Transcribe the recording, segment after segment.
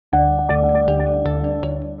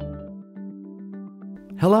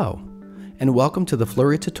Hello, and welcome to the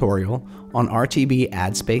Flurry tutorial on RTB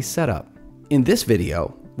ad space setup. In this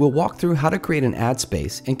video, we'll walk through how to create an ad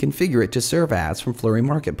space and configure it to serve ads from Flurry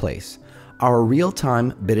Marketplace, our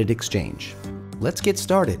real-time bidded exchange. Let's get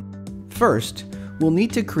started. First, we'll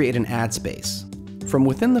need to create an ad space. From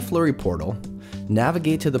within the Flurry portal,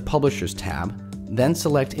 navigate to the Publishers tab, then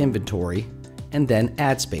select Inventory, and then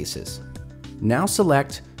Ad Spaces. Now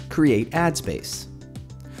select Create Ad Space.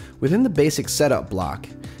 Within the basic setup block,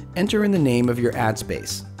 enter in the name of your ad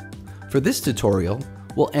space. For this tutorial,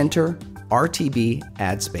 we'll enter RTB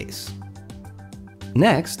Ad Space.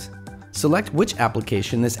 Next, select which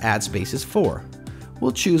application this ad space is for.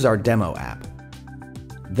 We'll choose our demo app.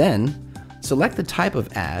 Then, select the type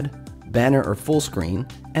of ad, banner or full screen,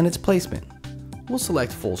 and its placement. We'll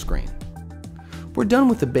select full screen. We're done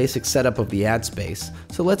with the basic setup of the ad space,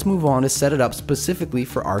 so let's move on to set it up specifically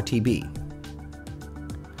for RTB.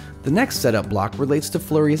 The next setup block relates to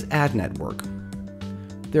Flurry's ad network.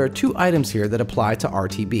 There are two items here that apply to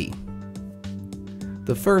RTB.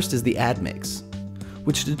 The first is the ad mix,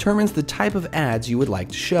 which determines the type of ads you would like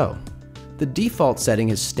to show. The default setting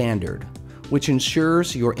is standard, which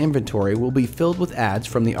ensures your inventory will be filled with ads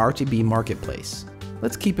from the RTB Marketplace.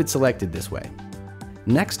 Let's keep it selected this way.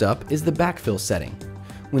 Next up is the backfill setting.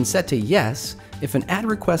 When set to yes, if an ad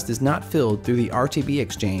request is not filled through the RTB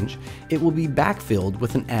exchange, it will be backfilled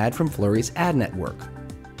with an ad from Flurry's ad network.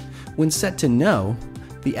 When set to no,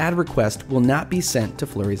 the ad request will not be sent to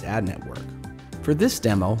Flurry's ad network. For this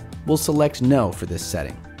demo, we'll select no for this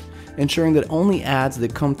setting, ensuring that only ads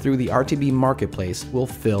that come through the RTB Marketplace will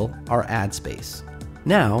fill our ad space.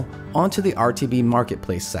 Now, onto the RTB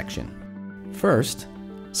Marketplace section. First,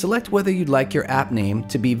 select whether you'd like your app name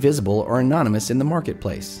to be visible or anonymous in the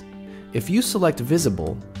Marketplace. If you select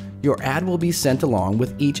visible, your ad will be sent along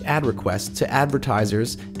with each ad request to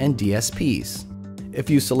advertisers and DSPs. If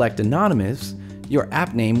you select anonymous, your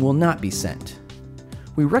app name will not be sent.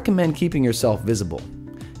 We recommend keeping yourself visible,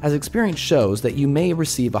 as experience shows that you may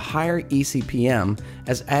receive a higher eCPM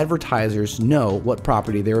as advertisers know what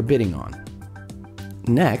property they are bidding on.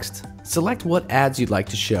 Next, select what ads you'd like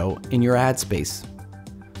to show in your ad space.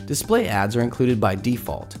 Display ads are included by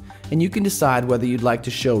default, and you can decide whether you'd like to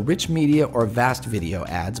show rich media or vast video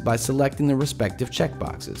ads by selecting the respective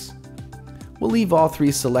checkboxes. We'll leave all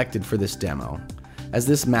three selected for this demo, as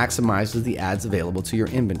this maximizes the ads available to your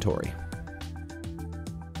inventory.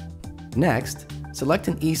 Next, select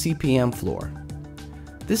an eCPM floor.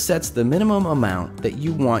 This sets the minimum amount that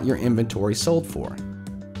you want your inventory sold for.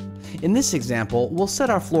 In this example, we'll set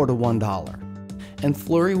our floor to $1. And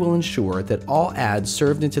Flurry will ensure that all ads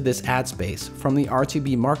served into this ad space from the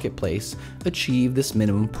RTB Marketplace achieve this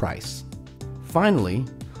minimum price. Finally,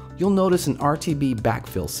 you'll notice an RTB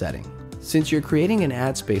backfill setting. Since you're creating an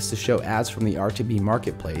ad space to show ads from the RTB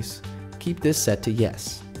Marketplace, keep this set to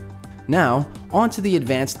yes. Now, on to the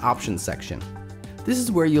advanced options section. This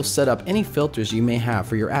is where you'll set up any filters you may have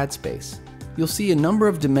for your ad space. You'll see a number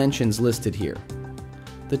of dimensions listed here.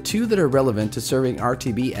 The two that are relevant to serving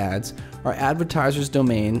RTB ads are advertisers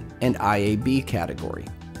domain and IAB category.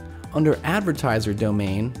 Under advertiser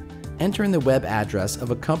domain, enter in the web address of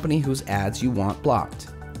a company whose ads you want blocked.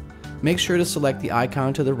 Make sure to select the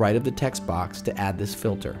icon to the right of the text box to add this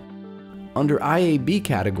filter. Under IAB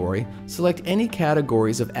category, select any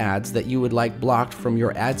categories of ads that you would like blocked from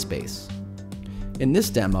your ad space. In this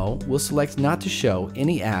demo, we'll select not to show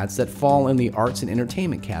any ads that fall in the arts and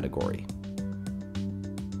entertainment category.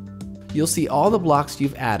 You'll see all the blocks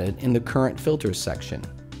you've added in the current filters section.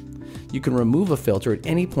 You can remove a filter at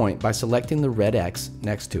any point by selecting the red X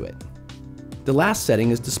next to it. The last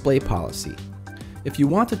setting is display policy. If you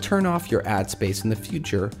want to turn off your ad space in the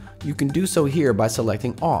future, you can do so here by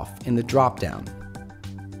selecting off in the drop-down.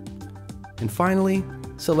 And finally,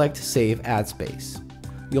 select Save Ad Space.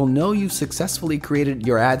 You'll know you've successfully created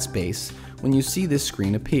your ad space when you see this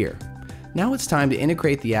screen appear. Now it's time to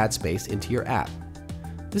integrate the ad space into your app.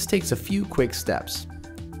 This takes a few quick steps.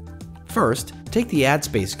 First, take the ad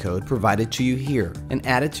space code provided to you here and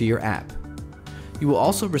add it to your app. You will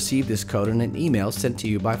also receive this code in an email sent to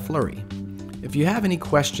you by Flurry. If you have any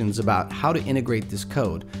questions about how to integrate this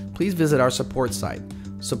code, please visit our support site,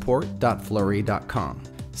 support.flurry.com.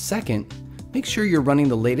 Second, make sure you're running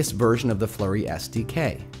the latest version of the Flurry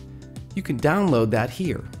SDK. You can download that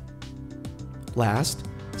here. Last,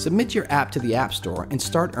 submit your app to the App Store and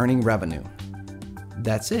start earning revenue.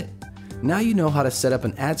 That's it. Now you know how to set up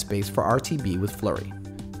an ad space for RTB with Flurry.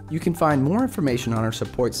 You can find more information on our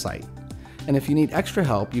support site. And if you need extra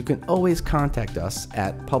help, you can always contact us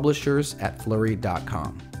at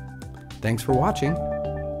publishers@flurry.com. Thanks for watching.